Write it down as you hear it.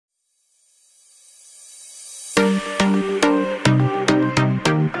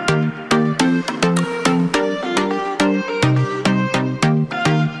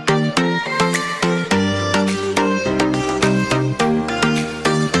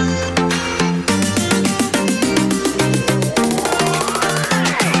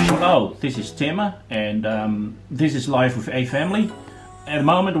Hello, this is Tema, and this is Life with a Family. At the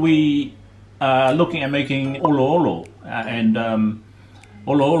moment we are looking at making ōloōlo, and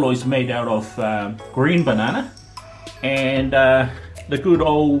ōloōlo is made out of green banana and the good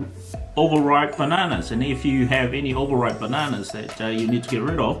old overripe bananas. And if you have any overripe bananas that you need to get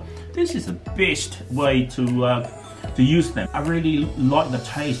rid of, this is the best way to use them. I really like the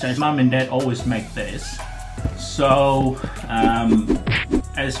taste, as Mum and Dad always make this. So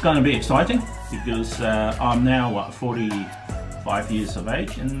it's going to be exciting because I'm now 45 years of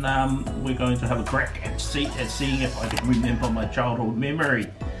age, and we're going to have a crack at seeing if I can remember my childhood memory.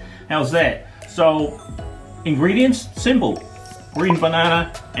 How's that? So ingredients, simple: green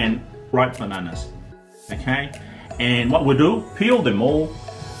banana and ripe bananas. Okay, and what we'll do, peel them all.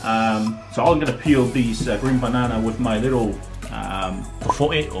 So I'm going to peel these green banana with my little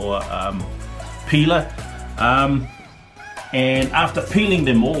fork or peeler. And after peeling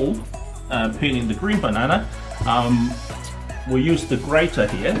them all, peeling the green banana, we'll use the grater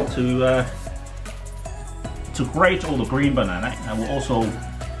here to grate all the green banana. And we'll also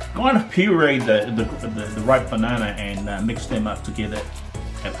kind of puree the ripe banana and mix them up together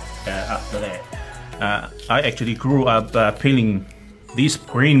after that. I actually grew up peeling these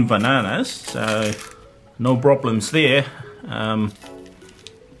green bananas, so no problems there.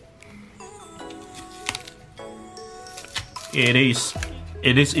 It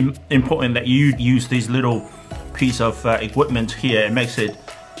is important that you use this little piece of equipment here. It makes it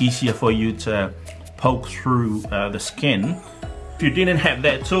easier for you to poke through the skin. If you didn't have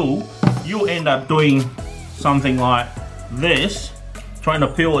that tool, you'll end up doing something like this, trying to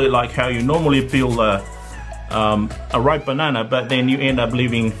peel it like how you normally peel a ripe banana, but then you end up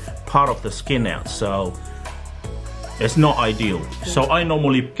leaving part of the skin out, so it's not ideal. So I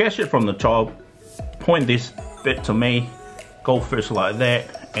normally catch it from the top, point this bit to me, go first like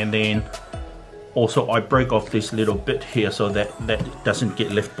that, and then also I break off this little bit here so that doesn't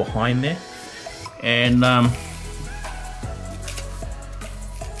get left behind there. And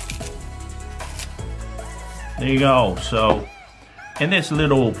there you go. So, and there's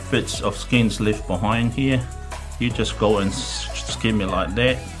little bits of skins left behind here. You just go and skim it like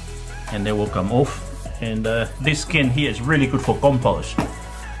that, and they will come off. And this skin here is really good for compost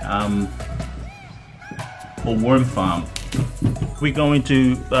or worm farm. We're going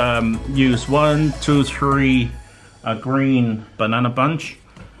to use 1, 2, 3 green banana bunch,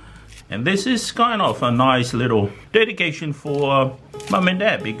 and this is kind of a nice little dedication for Mum and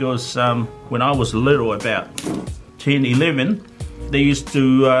Dad, because when I was little, about 10, 11, they used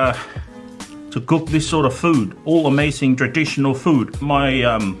to cook this sort of food, all amazing traditional food.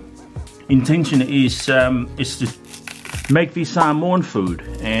 My intention is to make this Samoan food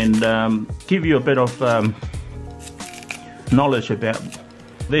and give you a bit of knowledge about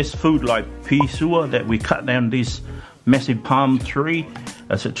this food, like pisua, that we cut down this massive palm tree,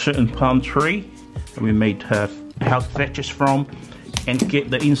 as a certain palm tree that we made house thatches from, and get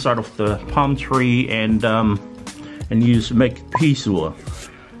the inside of the palm tree and make pisua,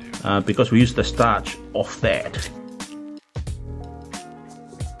 because we use the starch of that.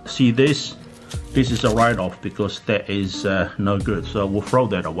 See this is a write-off because that is no good, so we'll throw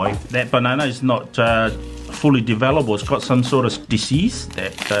that away. That banana is not fully developable. It's got some sort of disease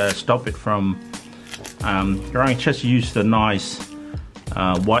that stop it from growing. Just use the nice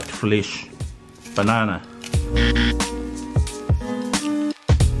white flesh banana.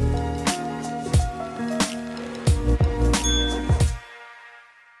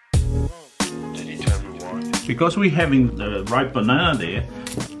 Because we're having the ripe banana there,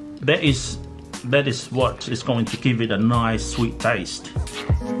 that is what is going to give it a nice sweet taste.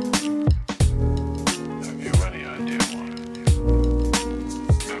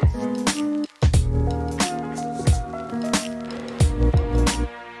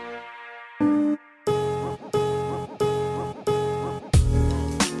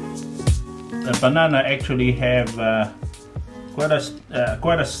 The banana actually have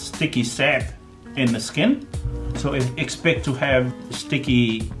quite a sticky sap in the skin, so expect to have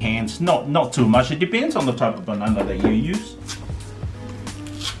sticky hands. Not too much. It depends on the type of banana that you use.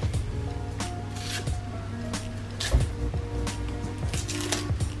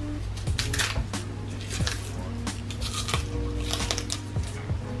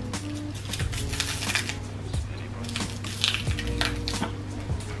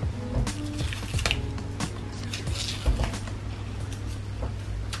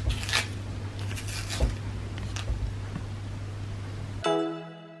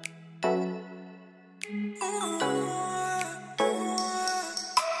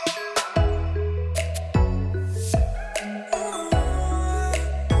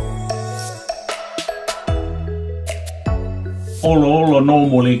 Ōloōlo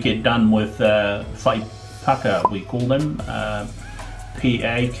normally get done with whai paka, we call them.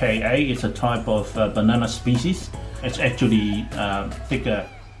 P-A-K-A, it's a type of banana species. It's actually thicker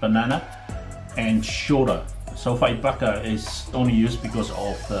banana and shorter. So whai paka is only used because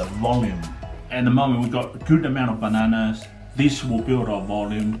of the volume. At the moment we've got a good amount of bananas. This will build our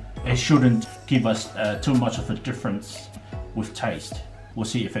volume. It shouldn't give us too much of a difference with taste. We'll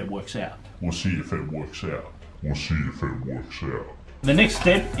see if it works out. We'll see if it works out. We'll see if it works out. The next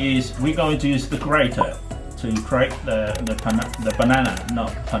step is we're going to use the grater to grate the banana,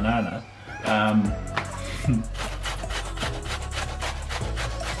 not banana.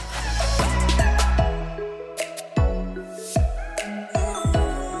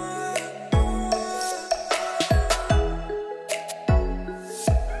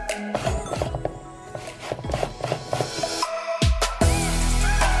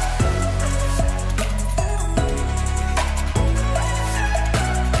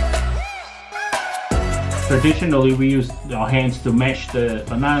 Traditionally, we use our hands to mash the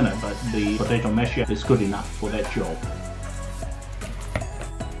banana, but the potato masher is good enough for that job.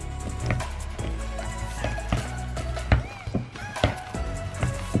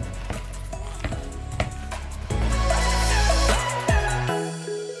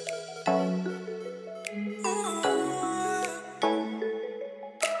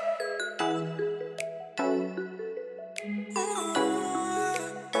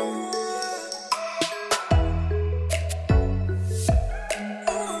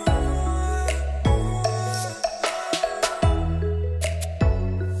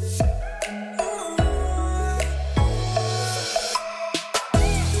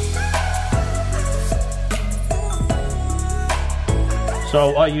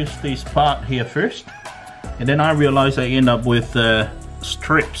 So I use this part here first, and then I realize I end up with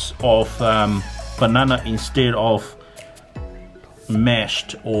strips of banana instead of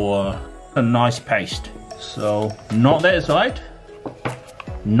mashed or a nice paste. So not that side,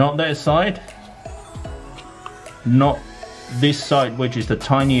 not that side, not this side, which is the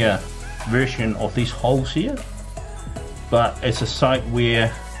tinier version of these holes here, but it's a side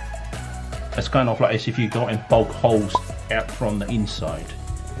where it's kind of like as if you go and poke holes out from the inside.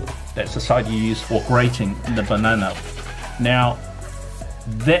 That's the side you use for grating the banana. Now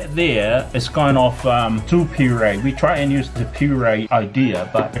that there is kind of too puree. We try and use the puree idea,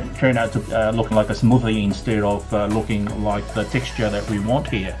 but it turned out to look like a smoothie instead of looking like the texture that we want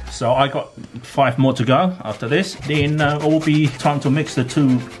here. So I got 5 more to go after this. Then it will be time to mix the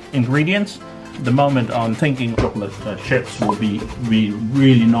 2 ingredients. At the moment I'm thinking chocolate chips will be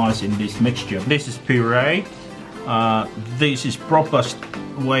really nice in this mixture. This is puree. This is proper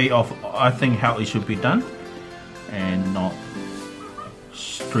way of, I think, how it should be done, and not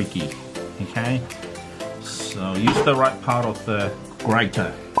streaky. Okay, so use the right part of the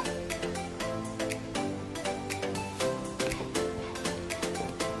grater.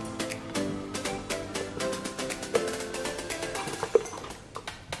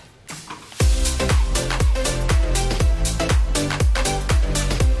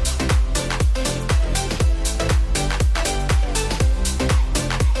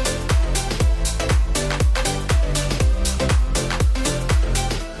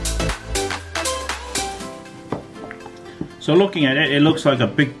 So looking at it, it looks like a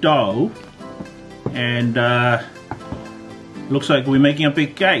big dough, and looks like we're making a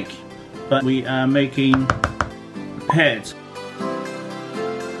big cake, but we are making pads.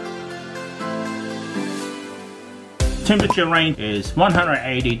 Temperature range is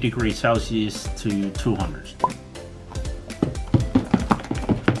 180 degrees Celsius to 200.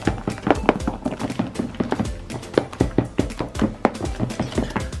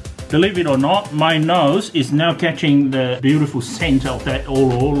 Believe it or not, my nose is now catching the beautiful scent of that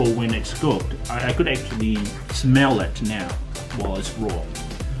Ōloōlo when it's cooked. I could actually smell it now while it's raw.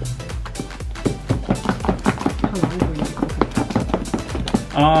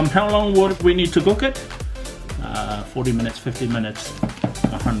 How long would we need to cook it? 40 minutes, 50 minutes,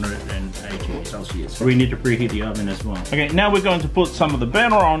 180 Celsius. We need to preheat the oven as well. Okay, now we're going to put some of the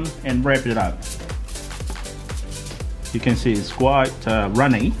batter on and wrap it up. You can see it's quite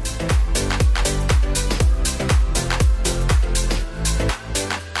runny.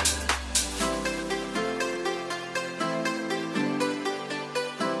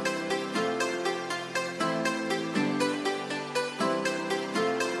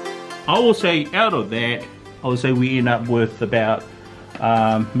 I will say out of that, I would say we end up with about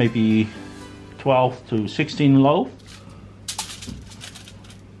maybe 12 to 16 loaves.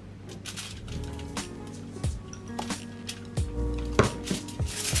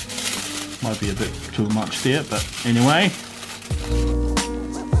 Might be a bit too much there, but anyway,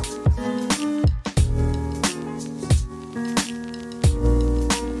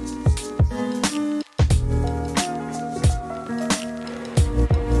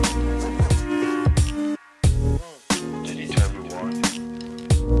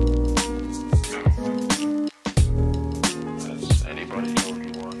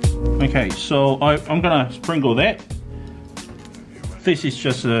 Okay, so I'm gonna sprinkle that. This is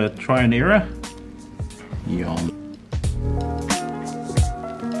just a try and error. Yum.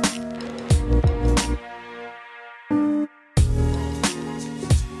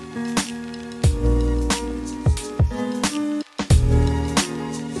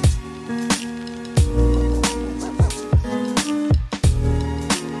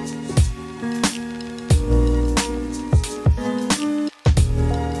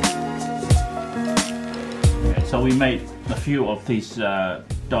 So we made a few of these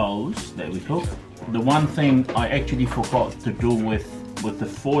doughs that we took. The one thing I actually forgot to do with the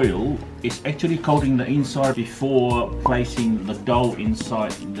foil is actually coating the inside before placing the dough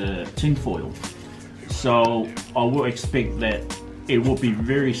inside the tin foil. So I will expect that it will be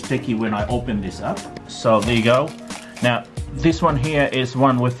very sticky when I open this up. So there you go. Now this one here is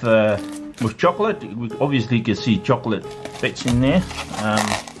one with chocolate. We obviously can see chocolate bits in there.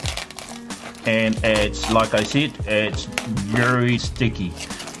 And it's, like I said, it's very sticky,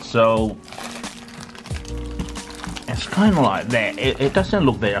 so it's kind of like that. It doesn't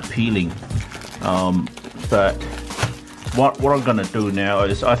look that appealing, but what I'm gonna do now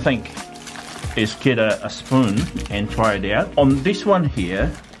is I think is get a spoon and try it out. On this one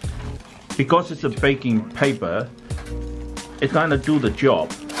here, because it's a baking paper, it's gonna do the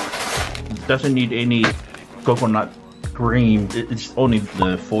job. It doesn't need any coconut cream. It's only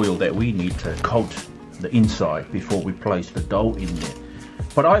the foil that we need to coat the inside before we place the dough in there.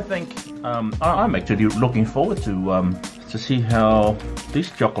 But I think I'm actually looking forward to see how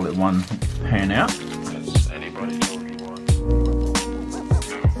this chocolate one pan out. Anybody told you one?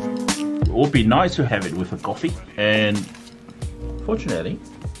 It would be nice to have it with a coffee, and fortunately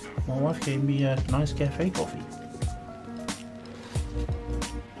my wife gave me a nice cafe coffee.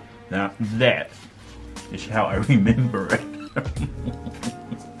 Now that is how I remember it.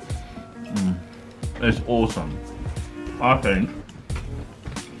 It's awesome. I think,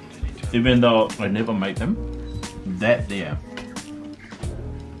 even though I never made them, that there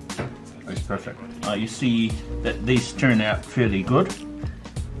is perfect. You see that these turn out fairly good.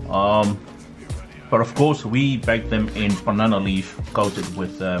 But of course we bake them in banana leaf coated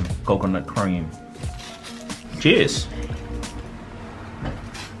with coconut cream. Cheers!